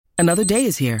Another day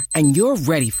is here, and you're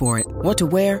ready for it. What to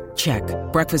wear? Check.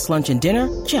 Breakfast, lunch, and dinner?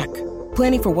 Check.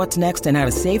 Planning for what's next and how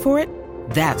to save for it?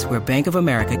 That's where Bank of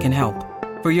America can help.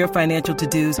 For your financial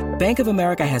to-dos, Bank of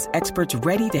America has experts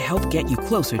ready to help get you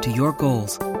closer to your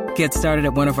goals. Get started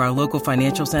at one of our local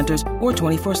financial centers or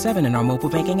 24/7 in our mobile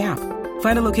banking app.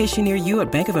 Find a location near you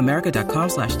at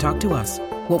bankofamerica.com/talktous.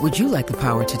 What would you like the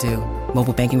power to do?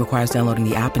 Mobile banking requires downloading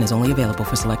the app and is only available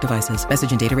for select devices.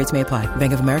 Message and data rates may apply.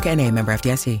 Bank of America N.A., member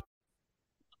FDIC.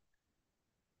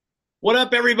 What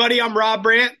up, everybody? I'm Rob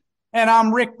Brandt. And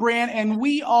I'm Rick Brandt, and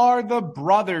we are the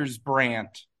Brothers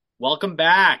Brandt. Welcome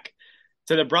back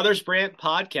to the Brothers Brandt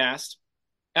podcast,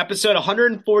 episode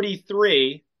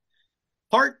 143,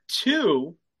 part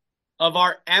 2 of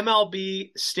our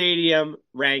MLB Stadium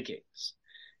rankings.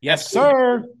 Yes,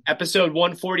 sir. Episode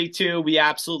 142, we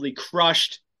absolutely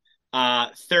crushed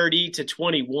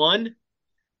 30-21.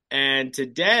 And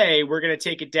today we're going to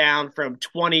take it down from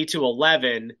 20 to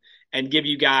 11 and give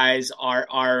you guys our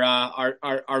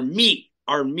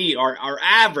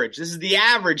average. This is the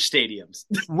average stadiums.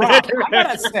 Rob, I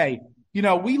gotta say,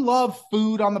 we love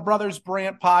food on the Brothers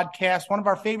Brandt podcast. One of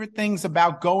our favorite things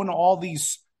about going to all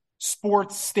these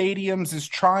sports stadiums is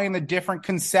trying the different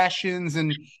concessions.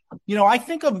 And, I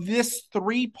think of this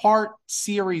 3-part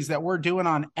series that we're doing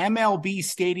on MLB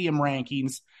stadium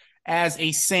rankings as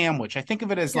a sandwich. I think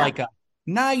of it as like a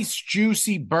nice,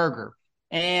 juicy burger.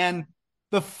 And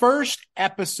the first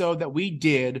episode that we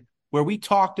did where we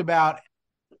talked about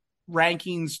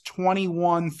rankings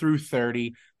 21 through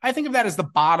 30, I think of that as the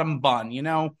bottom bun.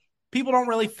 People don't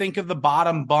really think of the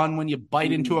bottom bun when you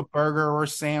bite into a burger or a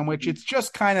sandwich. It's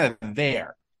just kind of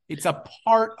there. It's a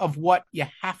part of what you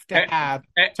have to have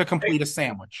to complete a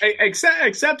sandwich.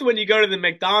 Except when you go to the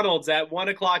McDonald's at 1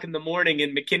 o'clock in the morning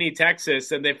in McKinney,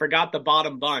 Texas, and they forgot the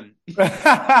bottom bun. Where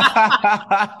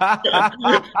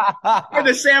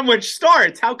the sandwich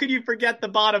starts. How could you forget the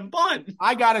bottom bun?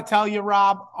 I got to tell you,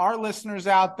 Rob, our listeners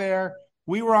out there,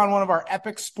 we were on one of our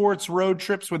epic sports road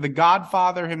trips with the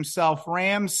Godfather himself,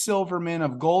 Ram Silverman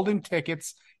of Golden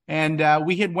Tickets, and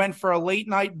we had went for a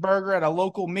late-night burger at a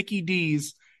local Mickey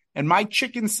D's, and my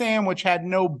chicken sandwich had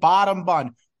no bottom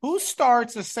bun. Who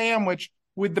starts a sandwich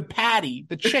with the patty,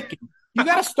 the chicken? You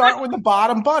got to start with the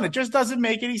bottom bun. It just doesn't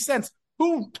make any sense.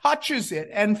 Who touches it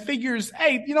and figures,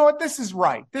 hey, you know what? This is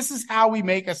right. This is how we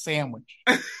make a sandwich.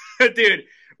 Dude,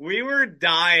 we were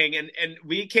dying, and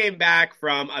we came back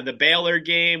from the Baylor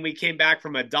game. We came back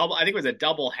from I think it was a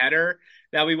double header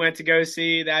that we went to go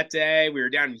see that day. We were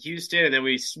down in Houston, and then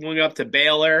we swung up to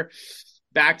Baylor.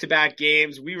 Back-to-back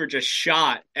games. We were just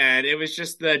shot, and it was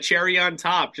just the cherry on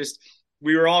top. Just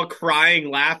we were all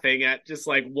crying, laughing at just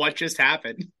like what just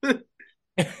happened.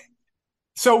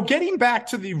 So getting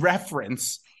back to the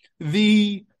reference,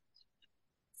 the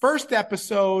first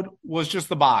episode was just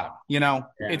the bottom.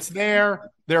 It's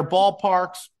there. They're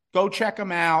ballparks. Go check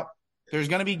them out. There's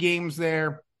going to be games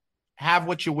there. Have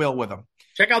what you will with them.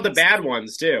 Check out the bad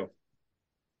ones too.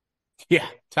 Yeah,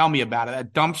 tell me about it.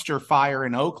 That dumpster fire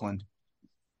in Oakland.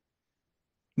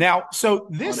 Now, so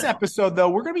this episode, though,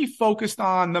 we're going to be focused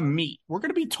on the meat. We're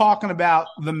going to be talking about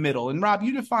the middle. And, Rob,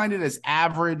 you defined it as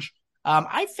average.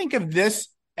 I think of this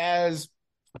as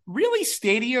really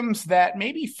stadiums that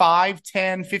maybe 5,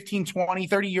 10, 15, 20,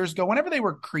 30 years ago, whenever they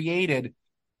were created,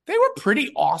 they were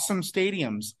pretty awesome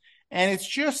stadiums. And it's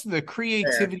just the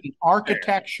creativity,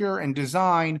 architecture, and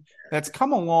design that's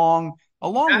come along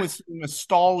with some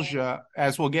nostalgia,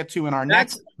 as we'll get to in our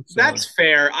next episode. That's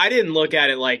fair. I didn't look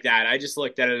at it like that. I just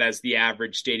looked at it as the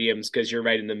average stadiums because you're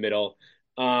right in the middle.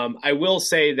 I will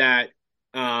say that,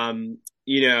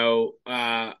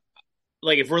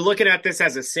 like if we're looking at this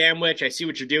as a sandwich, I see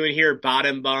what you're doing here: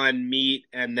 bottom bun, meat,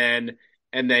 and then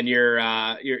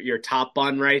your top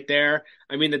bun right there.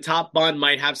 I mean, the top bun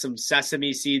might have some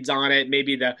sesame seeds on it,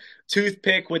 maybe the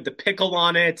toothpick with the pickle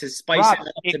on it to spice it up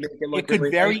to make it look. It could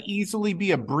really very nice. Easily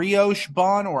be a brioche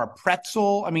bun or a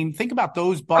pretzel. I mean, think about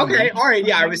those buns. Okay, all right,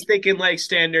 yeah, I was thinking like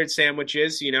standard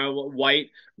sandwiches,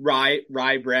 white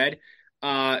rye bread.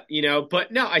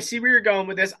 But no, I see where you're going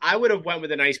with this. I would have went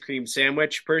with an ice cream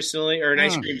sandwich personally, or an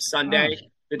ice cream sundae.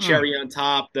 The cherry on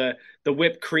top, the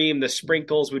whipped cream, the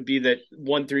sprinkles would be the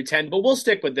 1 through 10. But we'll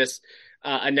stick with this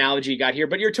analogy you got here.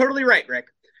 But you're totally right, Rick.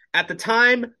 At the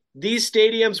time, these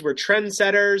stadiums were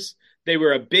trendsetters. They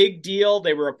were a big deal.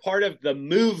 They were a part of the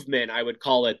movement, I would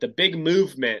call it, the big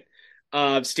movement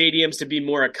of stadiums to be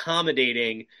more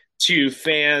accommodating to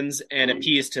fans and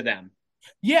appease to them.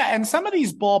 Yeah, and some of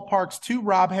these ballparks too,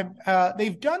 Rob, have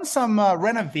they've done some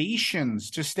renovations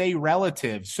to stay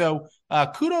relative. So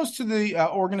kudos to the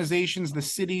organizations, the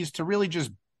cities, to really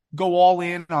just go all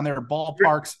in on their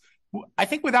ballparks. I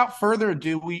think without further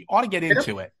ado, we ought to get Hit him,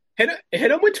 into it.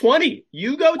 hit him with 20.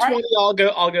 You go All right.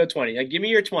 20, I'll go 20. Give me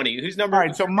your 20. Who's All number?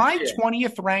 right. So my Yeah.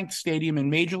 20th ranked stadium in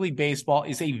Major League Baseball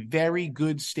is a very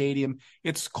good stadium.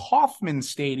 It's Kauffman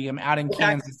Stadium out in Okay.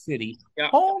 Kansas City, Yeah.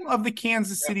 home of the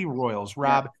Kansas City Royals,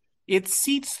 Rob. Yeah. It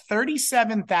seats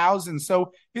 37,000.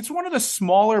 So it's one of the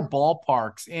smaller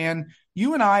ballparks. And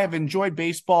you and I have enjoyed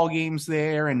baseball games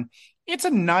there. And it's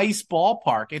a nice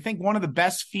ballpark. I think one of the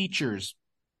best features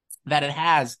that it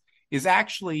has is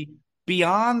actually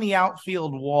beyond the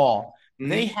outfield wall.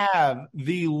 They have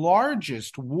the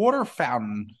largest water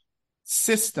fountain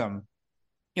system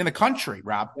in the country,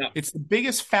 Rob. Yeah. It's the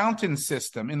biggest fountain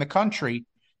system in the country.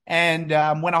 And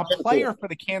when a player for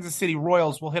the Kansas City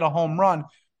Royals will hit a home run,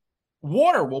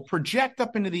 water will project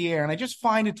up into the air. And I just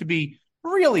find it to be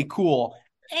really cool.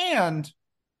 And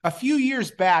a few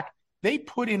years back, they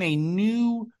put in a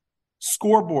new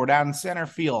scoreboard out in center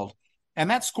field. And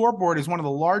that scoreboard is one of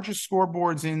the largest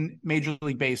scoreboards in Major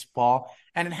League Baseball.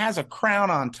 And it has a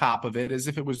crown on top of it as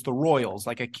if it was the Royals,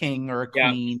 like a king or a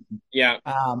queen. Yeah.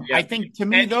 I think, to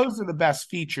me, those are the best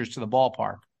features to the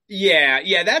ballpark.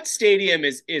 Yeah. That stadium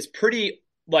is pretty,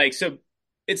 so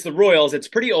it's the Royals. It's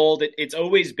pretty old. It's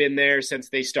always been there since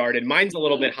they started. Mine's a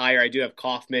little bit higher. I do have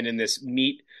Kauffman in this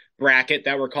meat bracket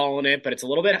that we're calling it, but it's a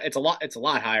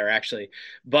lot higher actually.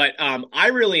 But I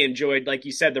really enjoyed, like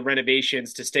you said, the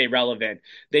renovations to stay relevant.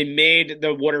 They made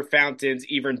the water fountains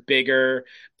even bigger.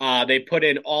 They put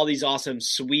in all these awesome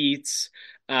suites.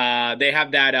 They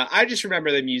have that. I just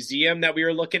remember the museum that we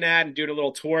were looking at and doing a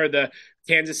little tour of the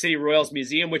Kansas City Royals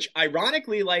Museum, which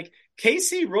ironically,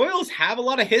 KC Royals have a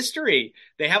lot of history.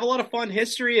 They have a lot of fun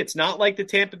history. It's not like the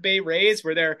Tampa Bay Rays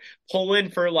where they're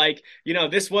pulling for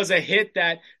this was a hit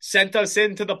that sent us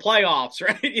into the playoffs,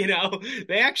 right?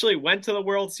 They actually went to the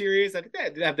World Series.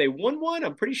 Have they won one?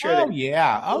 I'm pretty sure. Oh,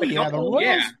 yeah. The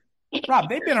Royals, Rob,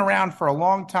 they've been around for a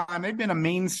long time. They've been a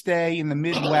mainstay in the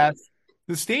Midwest.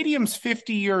 The stadium's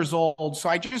 50 years old, so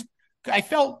I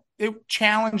felt it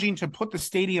challenging to put the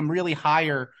stadium really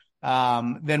higher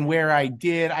than where I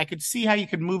did. I could see how you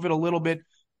could move it a little bit,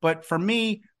 but for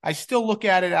me, I still look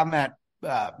at it on that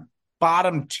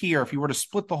bottom tier. If you were to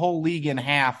split the whole league in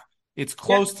half, it's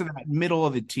close to that middle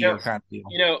of the tier kind of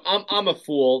deal. I'm a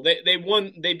fool. They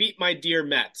won. They beat my dear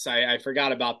Mets. I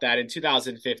forgot about that in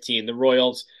 2015. The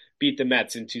Royals beat the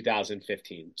Mets in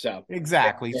 2015. So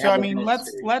exactly. So I mean,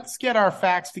 let's get our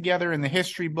facts together in the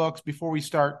history books before we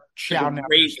start shouting out.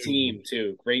 Great team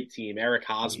too. Great team. Eric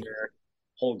Hosmer,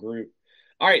 whole group.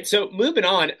 All right. So moving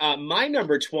on. My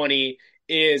number 20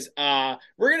 is we're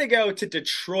gonna go to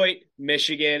Detroit,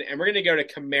 Michigan, and we're gonna go to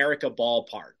Comerica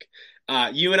Ballpark.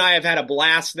 You and I have had a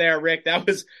blast there, Rick. That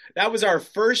was our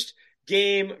first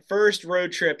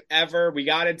road trip ever. We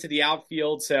got into the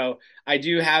outfield, so I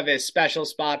do have a special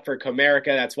spot for Comerica.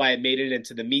 That's why it made it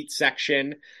into the meat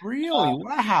section. Really?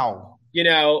 Wow.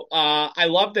 I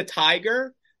love the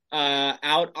Tiger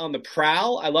out on the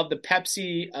prowl. I love the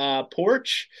Pepsi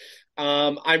porch.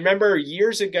 I remember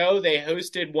years ago they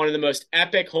hosted one of the most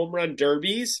epic home run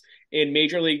derbies in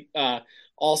Major League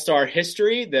All-Star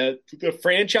history. The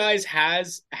franchise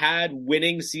has had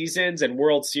winning seasons and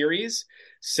World Series.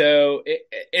 So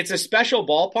it's a special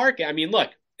ballpark. I mean, look,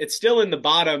 it's still in the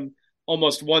bottom,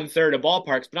 almost 1/3 of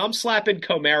ballparks, but I'm slapping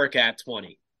Comerica at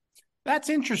 20. That's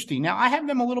interesting. Now, I have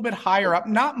them a little bit higher up,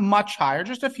 not much higher,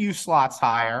 just a few slots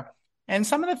higher. And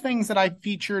some of the things that I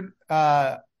featured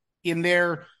in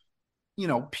their,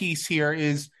 piece here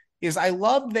is I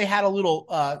love they had a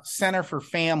little center for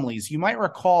families. You might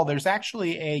recall there's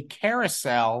actually a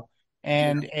carousel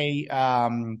and a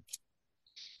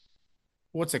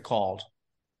what's it called?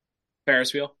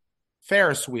 Ferris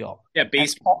wheel. Yeah,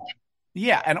 baseball.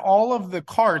 And all of the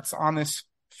carts on this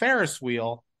Ferris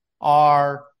wheel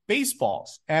are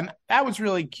baseballs. And that was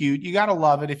really cute. You got to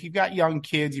love it. If you've got young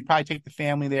kids, you probably take the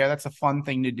family there. That's a fun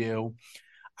thing to do.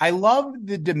 I love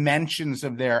the dimensions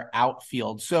of their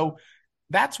outfield. So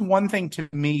that's one thing to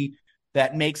me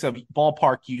that makes a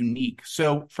ballpark unique.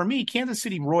 So for me, Kansas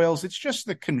City Royals, it's just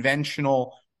the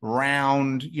conventional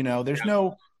round, there's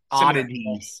no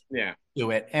oddities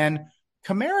to it. And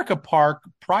Comerica Park,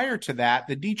 prior to that,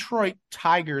 the Detroit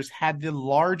Tigers had the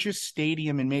largest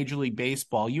stadium in Major League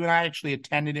Baseball. You and I actually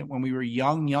attended it when we were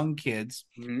young kids.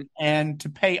 Mm-hmm. And to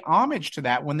pay homage to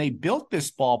that, when they built this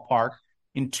ballpark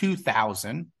in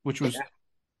 2000, which was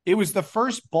it was the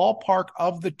first ballpark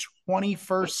of the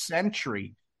 21st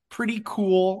century. Pretty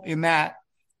cool in that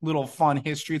little fun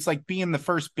history. It's like being the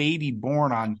first baby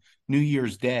born on New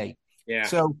Year's Day. Yeah.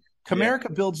 So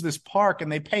Comerica builds this park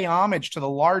and they pay homage to the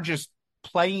largest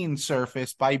playing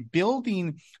surface by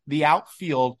building the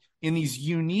outfield in these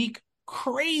unique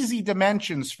crazy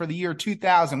dimensions for the year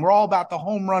 2000. We're all about the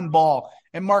home run ball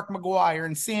and Mark McGwire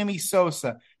and Sammy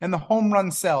Sosa and the home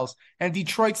run cells. And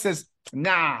Detroit says,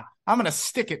 nah, I'm going to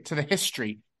stick it to the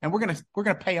history. And we're going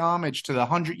to pay homage to the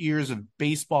 100 years of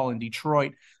baseball in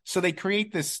Detroit. So they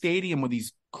create this stadium with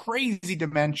these crazy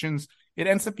dimensions. It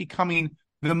ends up becoming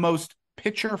the most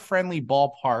pitcher-friendly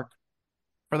ballpark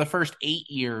for the first 8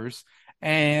 years.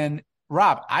 And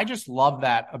Rob, I just love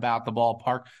that about the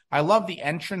ballpark. I love the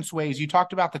entranceways. You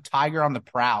talked about the tiger on the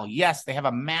prowl. Yes, they have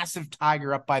a massive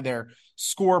tiger up by their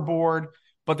scoreboard,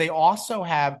 but they also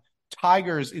have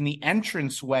tigers in the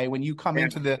entranceway when you come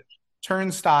into the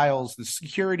turnstiles, the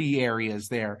security areas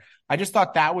there. I just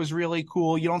thought that was really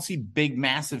cool. You don't see big,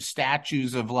 massive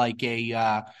statues of like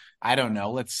I don't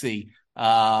know, let's see,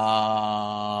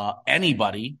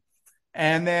 anybody.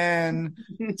 And then,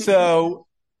 so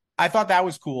I thought that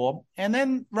was cool. And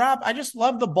then, Rob, I just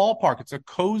love the ballpark. It's a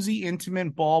cozy,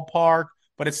 intimate ballpark,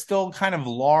 but it's still kind of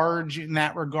large in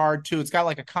that regard, too. It's got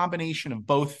like a combination of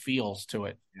both feels to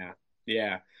it.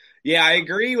 Yeah, I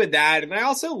agree with that. And I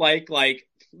also like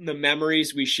the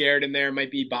memories we shared in there might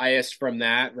be biased from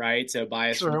that, right? So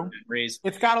biased from the memories.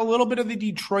 It's got a little bit of the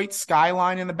Detroit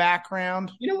skyline in the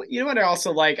background. You know what I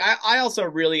also like? I also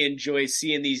really enjoy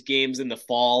seeing these games in the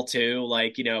fall too,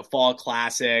 like, fall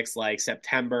classics, like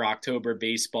September, October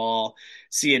baseball,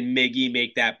 seeing Miggy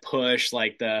make that push,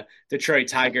 like the Detroit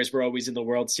Tigers were always in the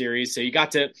World Series. So you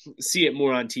got to see it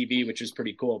more on TV, which was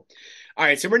pretty cool. All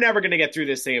right, so we're never going to get through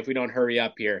this thing if we don't hurry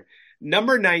up here.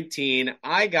 Number 19,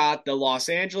 I got the Los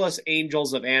Angeles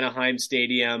Angels of Anaheim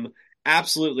Stadium.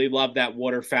 Absolutely love that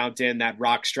water fountain, that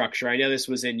rock structure. I know this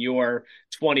was in your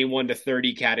 21 to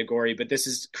 30 category, but this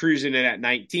is cruising in at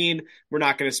 19. We're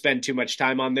not going to spend too much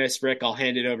time on this. Rick, I'll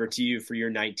hand it over to you for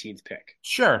your 19th pick.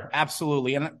 Sure,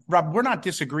 absolutely. And Rob, we're not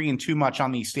disagreeing too much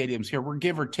on these stadiums here. We're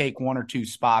give or take one or two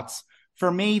spots. For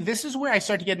me, this is where I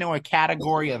start to get into a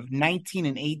category of 19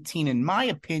 and 18, in my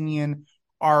opinion,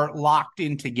 are locked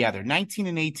in together. 19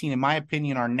 and 18, in my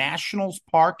opinion, are Nationals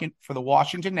Park for the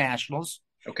Washington Nationals.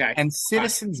 Okay. And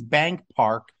Citizens Bank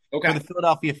Park for the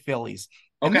Philadelphia Phillies.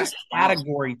 And this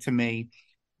category, to me,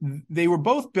 they were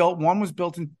both built. One was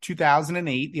built in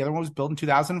 2008. The other one was built in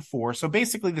 2004. So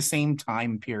basically the same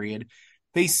time period.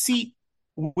 They seat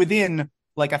within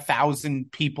like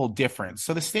 1,000 people difference.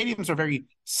 So the stadiums are very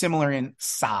similar in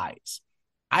size.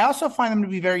 I also find them to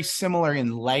be very similar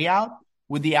in layout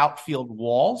with the outfield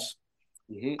walls.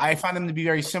 Mm-hmm. I find them to be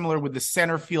very similar with the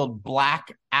center field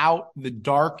black out, the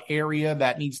dark area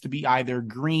that needs to be either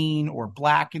green or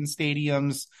black in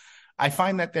stadiums. I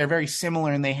find that they're very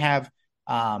similar, and they have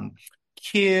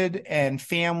kid and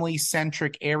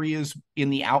family-centric areas in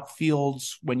the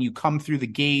outfields. When you come through the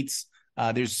gates,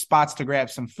 there's spots to grab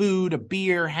some food, a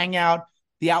beer, hang out.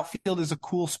 The outfield is a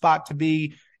cool spot to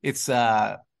be. It's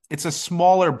a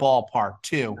smaller ballpark,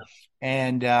 too.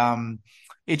 And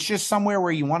it's just somewhere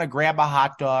where you want to grab a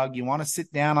hot dog. You want to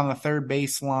sit down on the third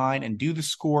base line and do the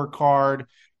scorecard.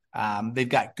 They've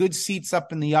got good seats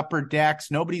up in the upper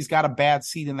decks. Nobody's got a bad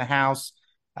seat in the house.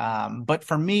 But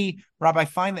for me, Rob, I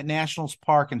find that Nationals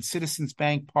Park and Citizens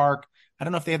Bank Park, I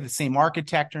don't know if they have the same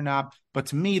architect or not, but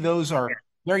to me, those are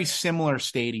very similar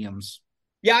stadiums.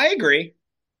 Yeah, I agree.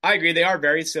 They are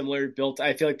very similar.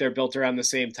 I feel like they're built around the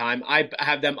same time. I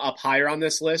have them up higher on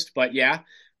this list, but yeah.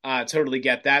 Totally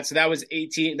get that. So that was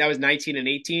 18. That was 19 and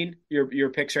 18. Your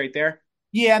picks right there.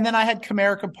 Yeah, and then I had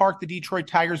Comerica Park, the Detroit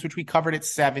Tigers, which we covered at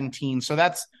 17. So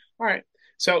that's all right.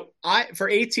 So for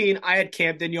 18, I had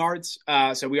Camden Yards.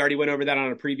 So we already went over that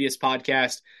on a previous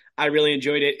podcast. I really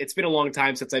enjoyed it. It's been a long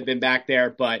time since I've been back there,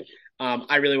 but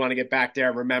I really want to get back there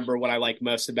and remember what I like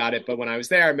most about it. But when I was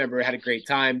there, I remember I had a great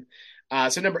time.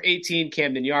 So number 18,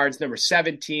 Camden Yards. Number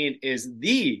 17 is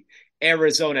the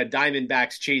Arizona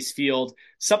Diamondbacks Chase Field.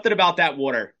 Something about that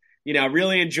water.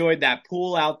 Really enjoyed that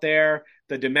pool out there,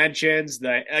 the dimensions,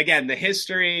 the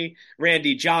history,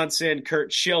 Randy Johnson,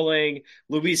 Kurt Schilling,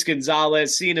 Luis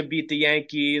Gonzalez, seeing him beat the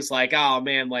Yankees. Like, oh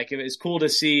man, like it was cool to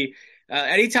see.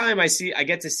 Anytime I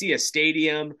get to see a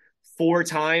stadium 4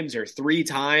 times or 3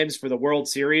 times for the World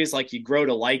Series, like you grow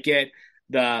to like it.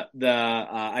 The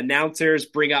announcers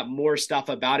bring up more stuff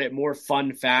about it, more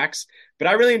fun facts, but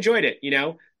I really enjoyed it,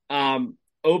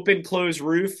 open, closed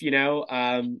roof,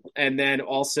 and then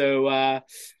also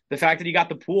the fact that you got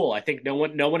the pool. I think no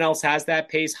one else has that.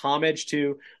 Pays homage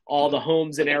to all the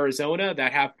homes in Arizona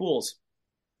that have pools.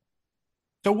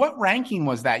 So what ranking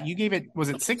was that? You gave it, was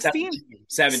it 16?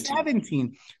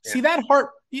 17. Yeah. See,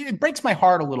 it breaks my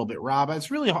heart a little bit, Rob. It's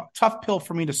really a tough pill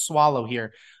for me to swallow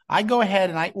here. I go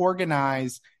ahead and I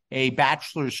organize a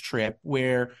bachelor's trip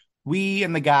where we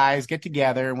and the guys get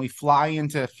together and we fly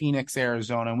into Phoenix,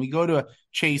 Arizona, and we go to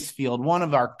Chase Field, one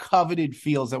of our coveted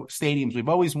fields, stadiums we've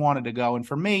always wanted to go. And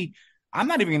for me, I'm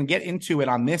not even going to get into it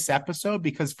on this episode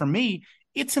because for me,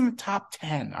 it's in the top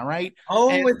 10. All right. Oh,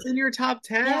 and it's in your top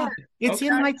 10. Yeah, it's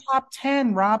in my top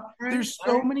 10, Rob. Right, There's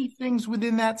so many things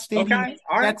within that stadium that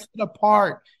sets it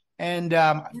apart. And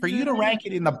for you to rank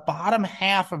it in the bottom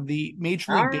half of the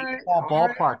Major League Baseball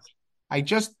ballpark,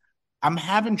 I'm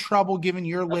having trouble giving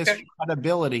your list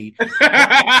credibility.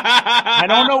 I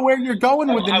don't know where you're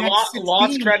going with the next 16.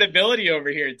 Lost credibility over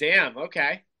here. Damn.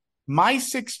 Okay. My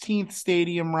 16th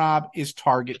stadium, Rob, is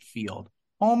Target Field,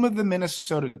 home of the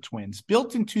Minnesota Twins,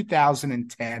 built in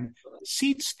 2010,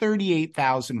 seats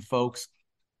 38,000 folks.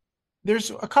 There's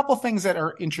a couple things that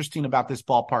are interesting about this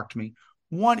ballpark to me.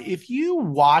 One, if you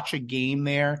watch a game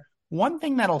there, one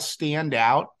thing that'll stand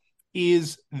out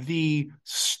is the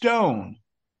stone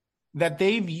that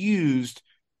they've used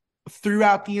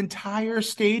throughout the entire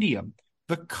stadium.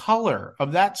 The color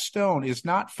of that stone is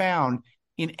not found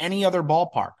in any other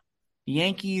ballpark. The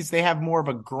Yankees, they have more of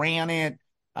a granite,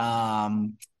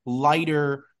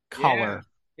 lighter color.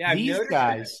 Yeah, these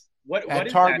guys what at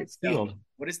is Target that Field.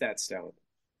 What is that stone?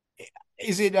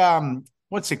 Is it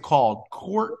what's it called?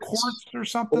 Quartz or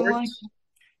something like that?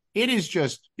 It is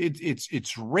just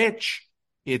it's rich.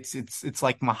 It's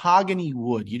like mahogany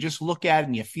wood. You just look at it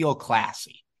and you feel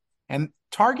classy. And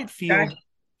Target Field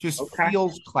just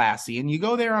feels classy. And you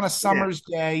go there on a summer's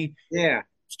day. Yeah.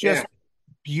 It's just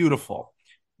beautiful.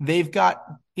 They've got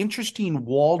interesting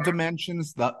wall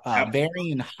dimensions, the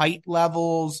varying height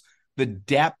levels, the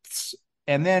depths.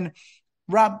 And then,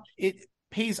 Rob, it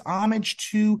pays homage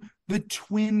to the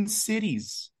Twin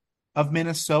Cities of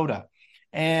Minnesota.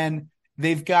 And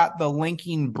they've got the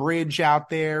linking bridge out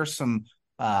there, some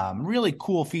really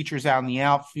cool features out in the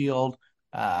outfield.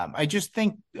 I just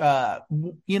think,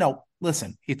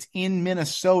 listen, it's in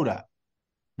Minnesota.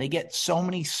 They get so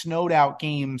many snowed out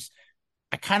games.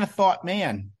 I kind of thought,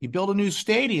 man, you build a new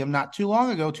stadium not too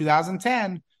long ago,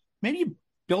 2010, maybe you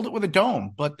build it with a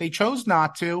dome, but they chose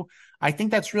not to. I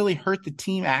think that's really hurt the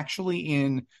team actually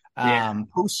in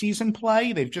postseason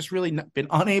play. They've just really been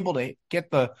unable to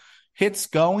get the hits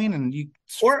going, and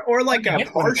or like a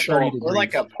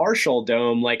partial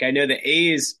dome. Like I know the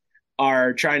A's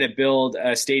are trying to build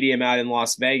a stadium out in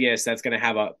Las Vegas that's going to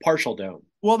have a partial dome.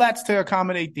 Well, that's to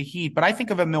accommodate the heat, but I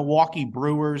think of a Milwaukee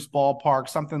Brewers ballpark,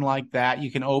 something like that. You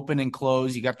can open and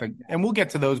close. You got and we'll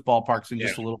get to those ballparks in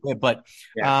just a little bit. But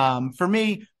for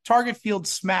me, Target Field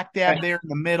smack dab there in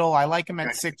the middle. I like them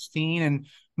at 16, and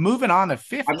moving on to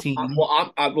 15.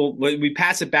 We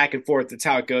pass it back and forth. That's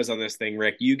how it goes on this thing,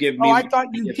 Rick. You give me. Oh, I thought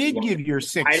you did give your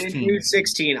 16. I didn't do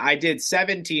 16. I did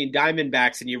 17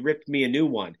 Diamondbacks, and you ripped me a new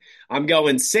one. I'm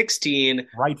going 16.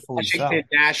 Rightfully Washington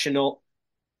so.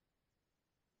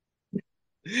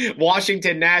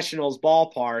 Washington Nationals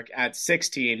ballpark at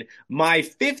 16. My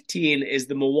 15 is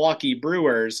the Milwaukee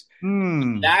Brewers.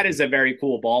 That is a very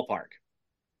cool ballpark.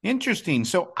 Interesting.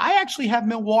 So I actually have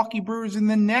Milwaukee Brewers in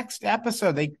the next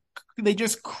episode. They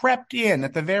just crept in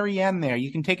at the very end there.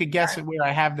 You can take a guess at where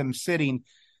I have them sitting.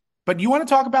 But you want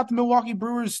to talk about the Milwaukee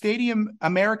Brewers Stadium,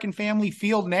 American Family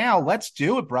Field now? Let's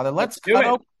do it, brother.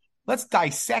 Let's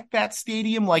dissect that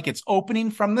stadium like it's opening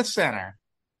from the center.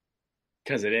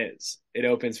 Because it is. It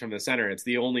opens from the center. It's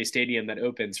the only stadium that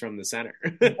opens from the center.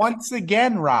 Once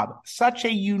again, Rob, such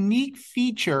a unique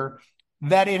feature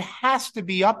that it has to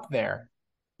be up there,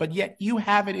 but yet you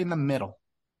have it in the middle.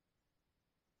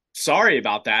 Sorry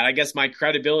about that. I guess my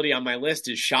credibility on my list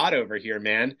is shot over here,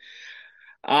 man.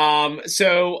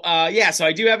 So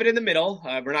I do have it in the middle.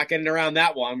 We're not getting around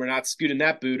that one. We're not scooting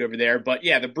that boot over there. But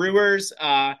yeah, the Brewers,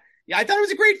 I thought it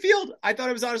was a great field. I thought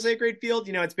it was honestly a great field.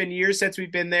 You know, it's been years since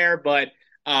we've been there, but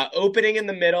opening in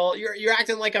the middle, you're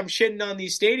acting like I'm shitting on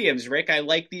these stadiums, Rick. I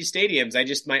like these stadiums.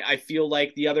 I feel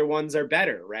like the other ones are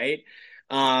better, right?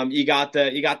 You got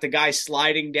the guy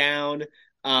sliding down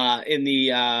in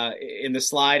the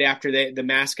slide after the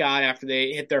mascot after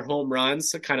they hit their home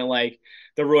runs. So kind of like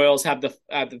the Royals have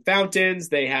the fountains,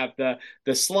 they have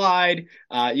the slide.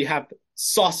 You have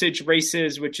sausage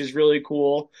races, which is really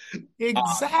cool.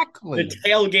 Exactly. The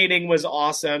tailgating was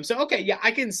awesome. So okay, yeah,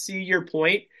 I can see your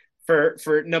point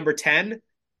for number 10,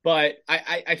 but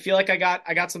I feel like I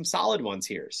got some solid ones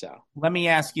here. So let me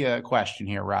ask you a question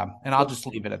here, Rob, and I'll just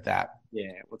leave it at that.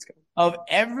 Yeah, let's go. Of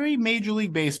every Major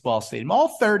League Baseball stadium, all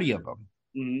 30 of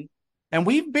them, and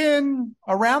we've been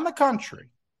around the country,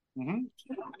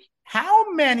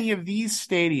 how many of these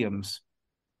stadiums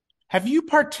have you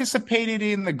participated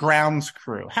in the grounds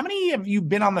crew? How many have you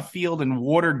been on the field and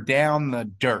watered down the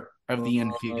dirt of the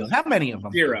infield? How many of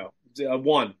them? 0.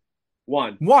 1.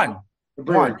 One. One. The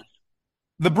Brewers. One.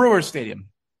 The Brewers Stadium.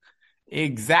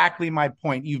 Exactly my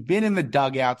point. You've been in the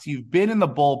dugouts. You've been in the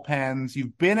bullpens.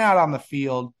 You've been out on the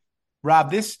field. Rob,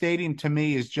 this stadium to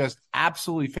me is just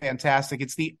absolutely fantastic.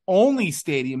 It's the only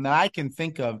stadium that I can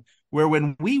think of where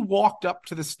when we walked up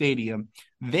to the stadium,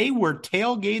 they were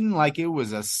tailgating like it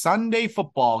was a Sunday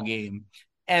football game.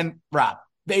 And Rob,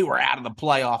 they were out of the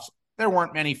playoffs. There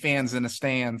weren't many fans in the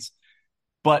stands.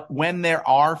 But when there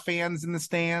are fans in the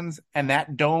stands and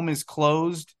that dome is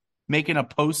closed, making a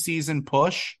postseason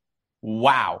push,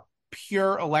 wow,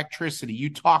 pure electricity.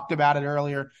 You talked about it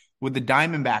earlier with the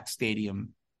Diamondback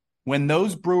Stadium. When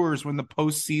those Brewers win the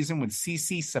postseason with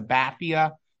CC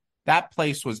Sabathia, that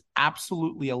place was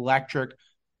absolutely electric.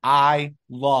 I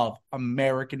love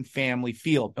American Family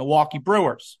Field. Milwaukee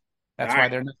Brewers. That's why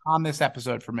they're on this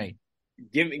episode for me.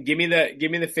 Give me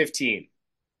the 15.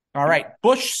 All right,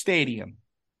 Busch Stadium.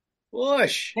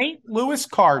 Busch. St. Louis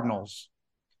Cardinals.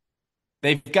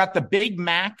 They've got the Big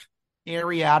Mac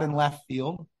area out in left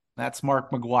field. That's Mark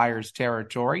McGuire's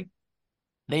territory.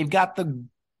 They've got the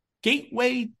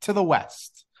Gateway to the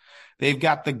West. They've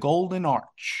got the Golden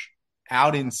Arch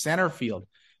out in center field.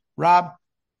 Rob,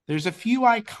 there's a few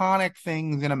iconic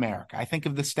things in America. I think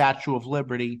of the Statue of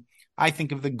Liberty. I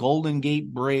think of the Golden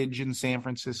Gate Bridge in San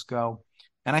Francisco.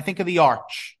 And I think of the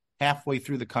Arch halfway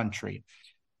through the country.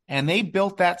 And they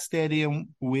built that stadium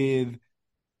with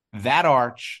that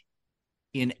arch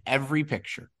in every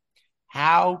picture.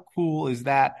 How cool is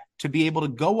that to be able to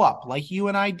go up like you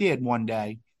and I did one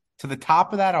day to the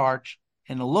top of that arch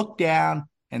and look down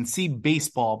and see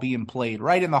baseball being played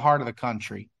right in the heart of the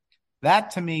country?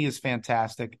 That to me is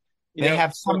fantastic. They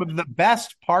have some of the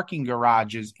best parking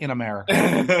garages in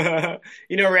America.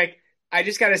 Rick, I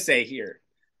just got to say here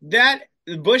that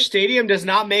Busch Stadium does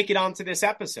not make it onto this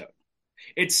episode.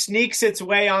 It sneaks its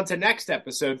way onto next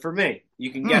episode for me.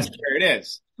 You can guess where it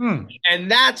is.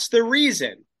 And that's the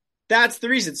reason. That's the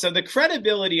reason. So the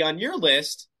credibility on your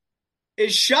list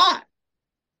is shot.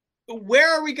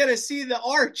 Where are we going to see the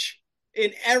arch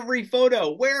in every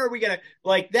photo? Where are we going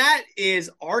to that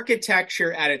is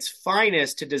architecture at its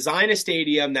finest to design a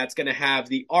stadium that's going to have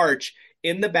the arch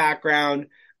in the background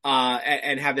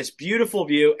and have this beautiful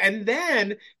view. And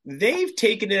then they've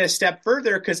taken it a step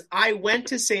further because I went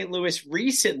to St. Louis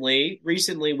recently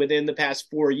within the past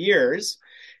 4 years,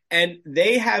 and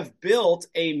they have built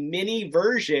a mini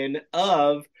version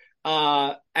of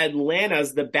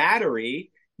Atlanta's The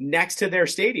Battery next to their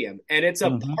stadium. And it's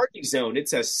a party zone.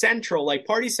 It's a central, like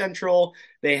Party Central.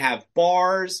 They have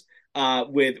bars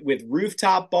with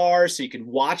rooftop bars so you can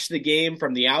watch the game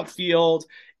from the outfield.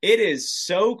 It is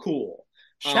so cool.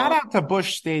 Shout out to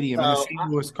Busch Stadium and the St.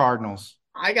 Louis Cardinals.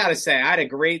 I got to say, I had a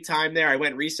great time there. I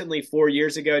went recently 4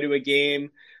 years ago to a game.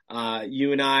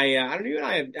 You and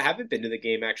I haven't been to the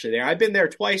game actually there. I've been there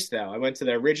twice, though. I went to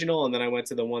the original, and then I went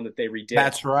to the one that they redid.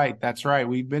 That's right.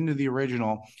 We've been to the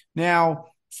original. Now,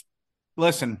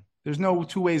 listen, there's no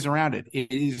two ways around it.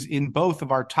 It is in both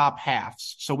of our top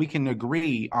halves, so we can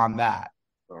agree on that.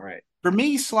 All right. For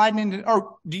me, sliding into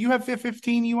 – do you have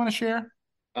 15 you want to share?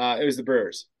 It was the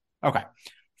Brewers. Okay.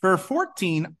 For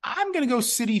 14, I'm going to go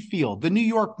Citi Field, the New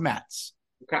York Mets.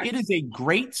 Okay. It is a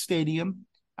great stadium.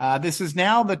 This is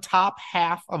now the top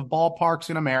half of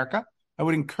ballparks in America. I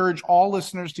would encourage all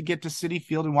listeners to get to Citi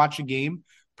Field and watch a game,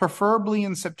 preferably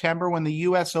in September when the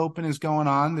U.S. Open is going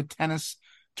on, the tennis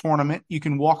tournament. You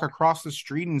can walk across the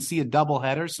street and see a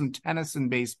doubleheader, some tennis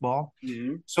and baseball.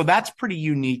 Mm-hmm. So that's pretty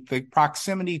unique, the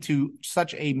proximity to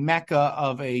such a mecca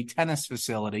of a tennis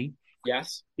facility.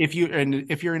 Yes. If you're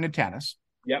into tennis.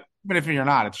 Yep. But if you're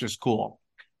not, it's just cool.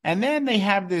 And then they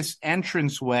have this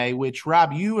entranceway, which,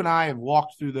 Rob, you and I have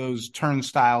walked through those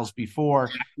turnstiles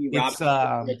before. It's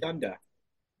rotunda.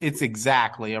 It's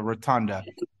exactly a rotunda.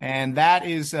 And that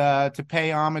is to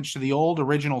pay homage to the old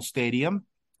original stadium.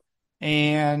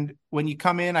 And when you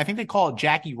come in, I think they call it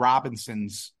Jackie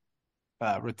Robinson's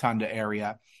rotunda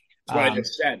area. That's what I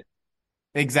just said.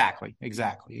 Exactly.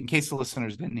 In case the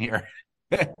listeners didn't hear.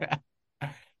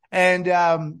 And,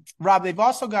 Rob, they've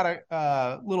also got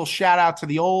a little shout out to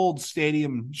the old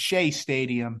stadium, Shea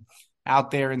Stadium, out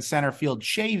there in center field,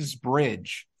 Shea's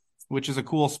Bridge, which is a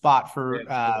cool spot for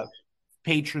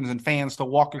patrons and fans to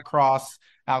walk across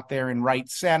out there in right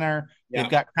center. Yeah.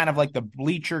 They've got kind of like the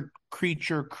bleacher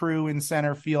creature crew in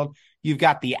center field. You've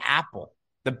got the Apple,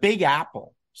 the Big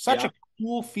Apple, such a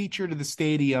cool feature to the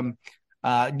stadium.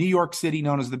 New York City,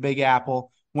 known as the Big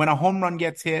Apple. When a home run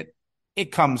gets hit,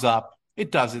 it comes up.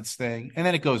 It does its thing, and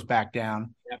then it goes back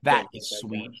down. Yeah, That is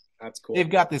sweet. That's cool. They've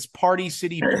got this Party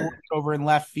City porch over in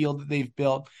left field that they've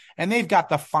built, and they've got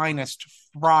the finest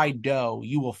fried dough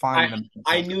you will find in the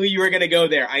I knew you were going to go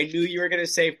there. I knew you were going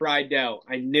to say fried dough.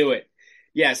 I knew it.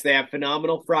 Yes, they have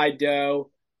phenomenal fried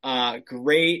dough.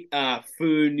 Great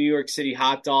food, New York City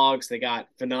hot dogs. They got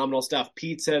phenomenal stuff.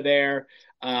 Pizza there.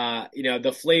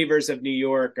 The flavors of New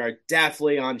York are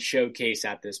definitely on showcase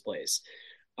at this place.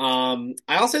 I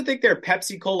also think their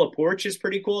Pepsi Cola porch is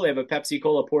pretty cool. They have a Pepsi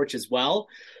Cola porch as well.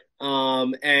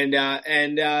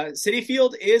 City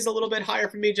Field is a little bit higher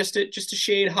for me, just a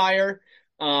shade higher.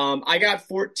 I got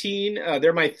 14.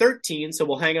 They're my 13, so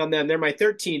we'll hang on them. They're my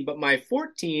 13, but my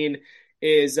 14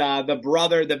 is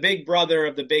the big brother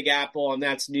of the Big Apple, and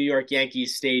that's New York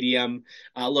Yankees Stadium.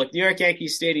 Look, New York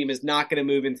Yankees Stadium is not going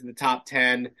to move into the top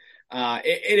 10.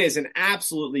 It is an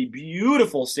absolutely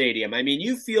beautiful stadium. I mean,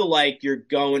 you feel like you're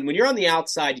going, when you're on the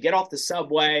outside, you get off the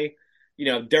subway,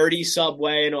 dirty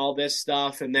subway and all this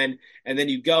stuff. And then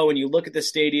you go and you look at the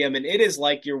stadium, and it is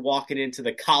like you're walking into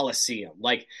the Coliseum,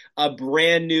 like a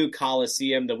brand new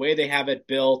Coliseum. The way they have it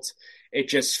built, it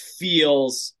just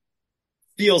feels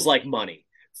like money.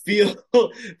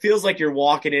 Feels like you're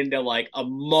walking into like a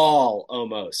mall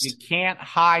almost. You can't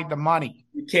hide the money.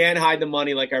 You can't hide the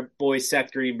money, like our boy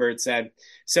Seth Greenberg said.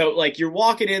 So like you're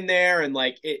walking in there, and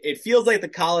like it feels like the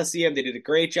Coliseum. They did a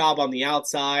great job on the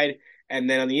outside, and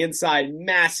then on the inside,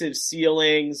 massive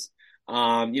ceilings.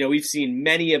 We've seen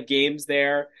many of games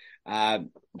there.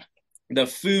 The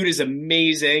food is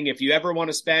amazing. If you ever want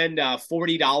to spend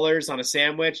 $40 on a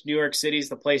sandwich, New York City's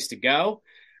the place to go.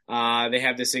 They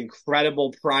have this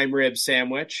incredible prime rib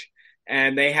sandwich,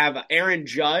 and they have Aaron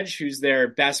Judge, who's their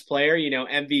best player,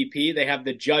 MVP. They have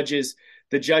the judges,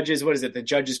 what is it? The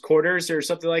judges' quarters or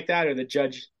something like that, or the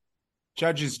judges'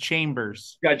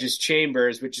 chambers,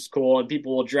 which is cool. And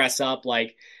people will dress up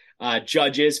like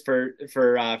judges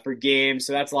for games.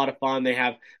 So that's a lot of fun. They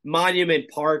have Monument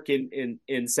Park in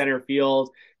center field,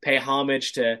 pay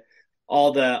homage to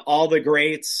all the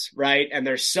greats, right? And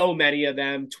there's so many of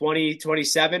them,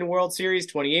 27 World Series,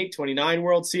 28, 29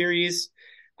 World Series.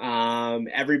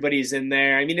 Everybody's in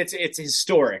there. I mean, it's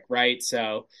historic, right?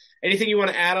 So anything you want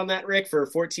to add on that, Rick, for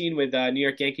 14 with New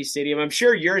York Yankee Stadium? I'm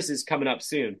sure yours is coming up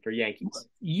soon for Yankees.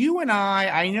 You and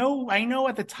I know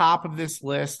at the top of this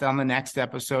list on the next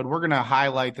episode, we're going to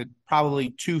highlight the probably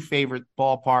two favorite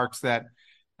ballparks that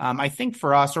I think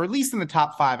for us, or at least in the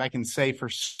top 5, I can say for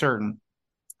certain,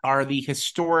 are the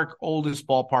historic oldest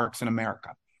ballparks in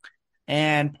America.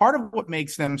 And part of what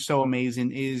makes them so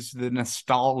amazing is the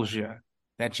nostalgia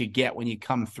that you get when you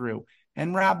come through.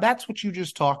 And Rob, that's what you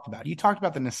just talked about. You talked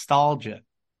about the nostalgia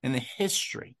and the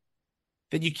history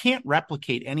that you can't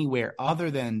replicate anywhere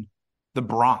other than the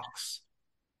Bronx.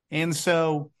 And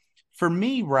so for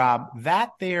me, Rob,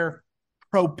 that there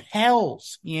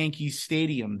propels Yankee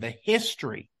Stadium, the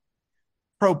history,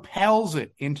 propels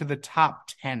it into the top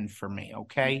 10 for me,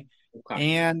 okay?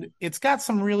 And it's got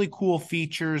some really cool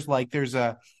features, like there's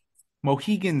a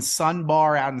Mohegan Sun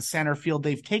Bar out in center field.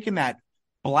 They've taken that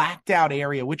blacked out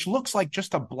area, which looks like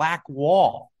just a black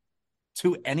wall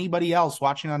to anybody else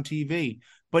watching on TV.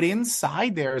 But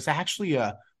inside there is actually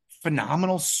a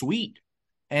phenomenal suite,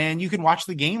 and you can watch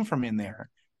the game from in there,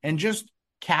 and just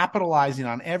capitalizing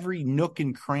on every nook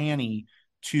and cranny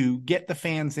to get the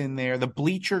fans in there, the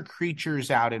bleacher creatures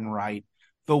out in right,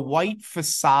 the white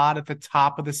facade at the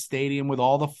top of the stadium with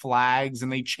all the flags,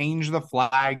 and they change the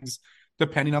flags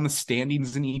depending on the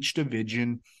standings in each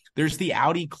division. There's the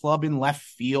Audi Club in left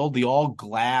field, the all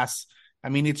glass. I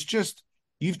mean, it's just,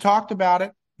 you've talked about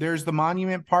it. There's the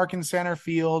Monument Park in center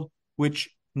field, which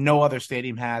no other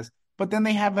stadium has, but then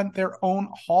they have their own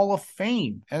Hall of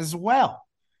Fame as well.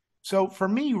 So for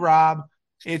me, Rob,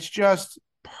 it's just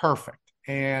perfect.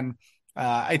 And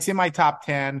it's in my top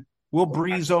 10. We'll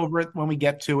breeze over it when we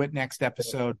get to it next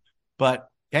episode. But,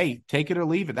 hey, take it or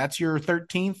leave it. That's your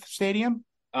 13th stadium?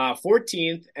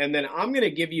 14th. And then I'm going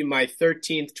to give you my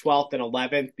 13th, 12th, and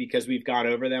 11th because we've gone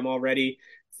over them already.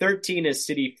 13 is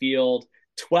Citi Field.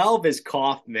 12 is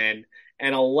Kauffman.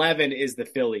 And 11 is the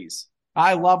Phillies.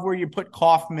 I love where you put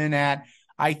Kauffman at.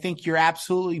 I think you're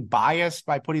absolutely biased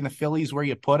by putting the Phillies where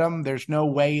you put them. There's no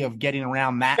way of getting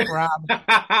around that, Rob.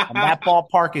 And that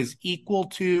ballpark is equal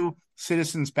to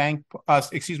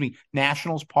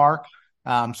Nationals Park.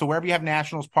 So wherever you have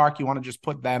Nationals Park, you want to just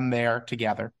put them there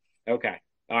together. Okay.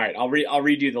 All right. I'll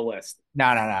redo the list.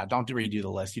 No. Don't redo the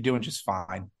list. You're doing just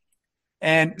fine.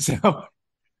 And so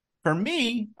for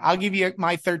me, I'll give you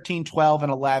my 13, 12,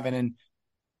 and 11. And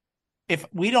if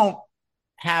we don't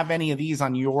have any of these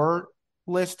on your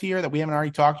list here that we haven't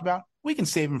already talked about, We can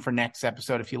save them for next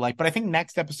episode if you like, but I think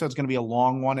next episode is going to be a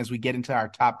long one as we get into our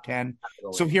top 10.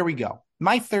 So here we go.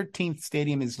 My 13th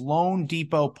stadium is Lone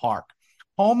Depot Park,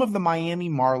 home of the Miami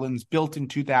Marlins, built in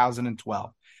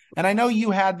 2012. And I know you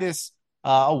had this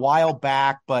a while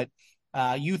back, but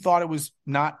you thought it was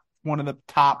not one of the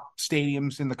top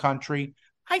stadiums in the country.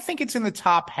 I think it's in the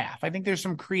top half. I think there's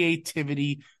some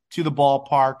creativity to the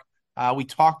ballpark. We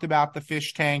talked about the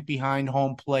fish tank behind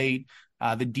home plate.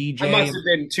 The DJ. I must have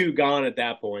been too gone at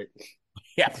that point.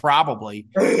 Yeah, probably.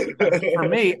 For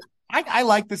me, I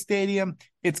like the stadium.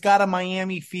 It's got a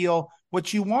Miami feel.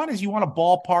 What you want is you want a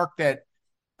ballpark that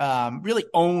really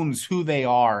owns who they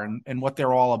are and what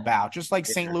they're all about, just like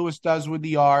St. Louis does with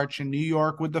the Arch and New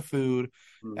York with the food.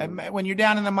 Mm-hmm. And when you're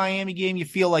down in the Miami game, you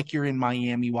feel like you're in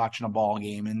Miami watching a ball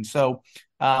game. And so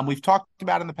we've talked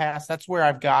about in the past, that's where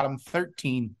I've got them,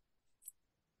 13.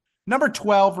 Number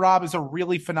 12, Rob, is a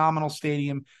really phenomenal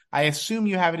stadium. I assume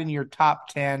you have it in your top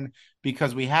 10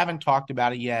 because we haven't talked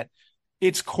about it yet.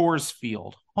 It's Coors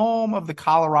Field, home of the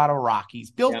Colorado Rockies,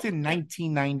 built in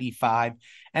 1995.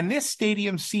 And this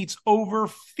stadium seats over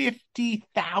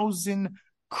 50,000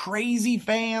 crazy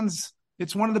fans.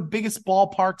 It's one of the biggest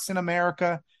ballparks in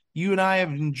America. You and I have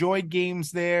enjoyed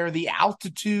games there. The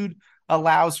altitude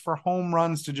allows for home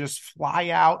runs to just fly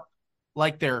out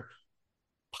like they're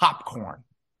popcorn.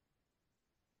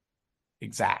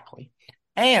 Exactly.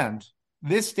 And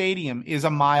this stadium is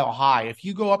a mile high. If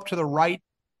you go up to the right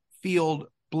field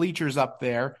bleachers up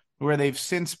there, where they've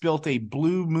since built a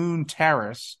Blue Moon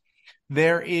Terrace,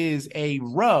 there is a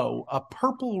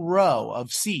purple row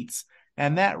of seats.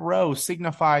 And that row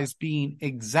signifies being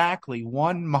exactly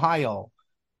 1 mile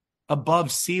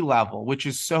above sea level, which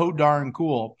is so darn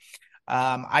cool.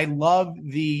 I love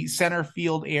the center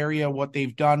field area, what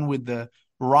they've done with the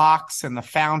rocks and the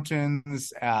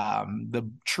fountains,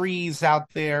 the trees out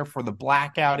there for the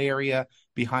blackout area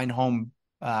behind home,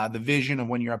 the vision of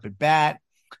when you're up at bat.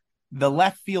 The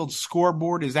left field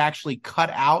scoreboard is actually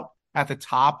cut out at the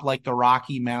top like the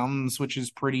Rocky Mountains, which is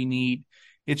pretty neat.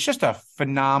 It's just a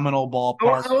phenomenal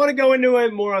ballpark. I want to go into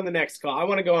it more on the next call. I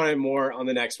want to go on it more on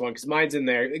the next one because mine's in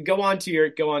there. Go on to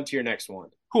your next one.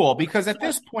 Cool, because at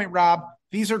this point, Rob,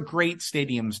 these are great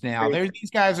stadiums now.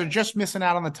 These guys are just missing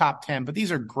out on the top 10, but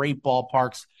these are great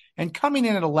ballparks. And coming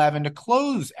in at 11 to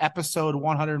close episode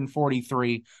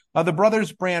 143 of the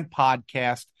Brothers Brand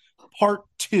Podcast, Part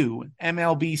 2,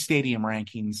 MLB Stadium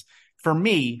Rankings. For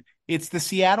me, it's the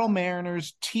Seattle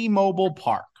Mariners T-Mobile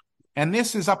Park. And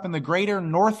this is up in the greater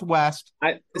Northwest.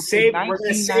 We're going to save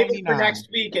it for next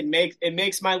week. It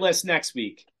makes my list next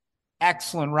week.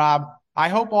 Excellent, Rob. I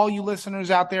hope all you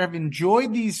listeners out there have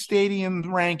enjoyed these stadium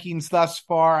rankings thus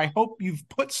far. I hope you've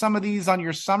put some of these on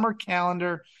your summer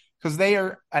calendar because they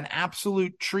are an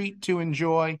absolute treat to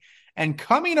enjoy. And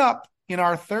coming up in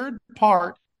our third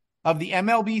part of the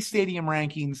MLB stadium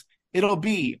rankings, it'll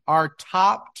be our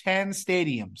top 10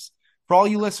 stadiums. For all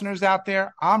you listeners out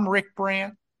there, I'm Rick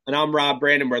Brandt. And I'm Rob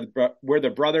Brandon. We're the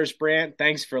Brothers Brandt.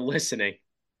 Thanks for listening.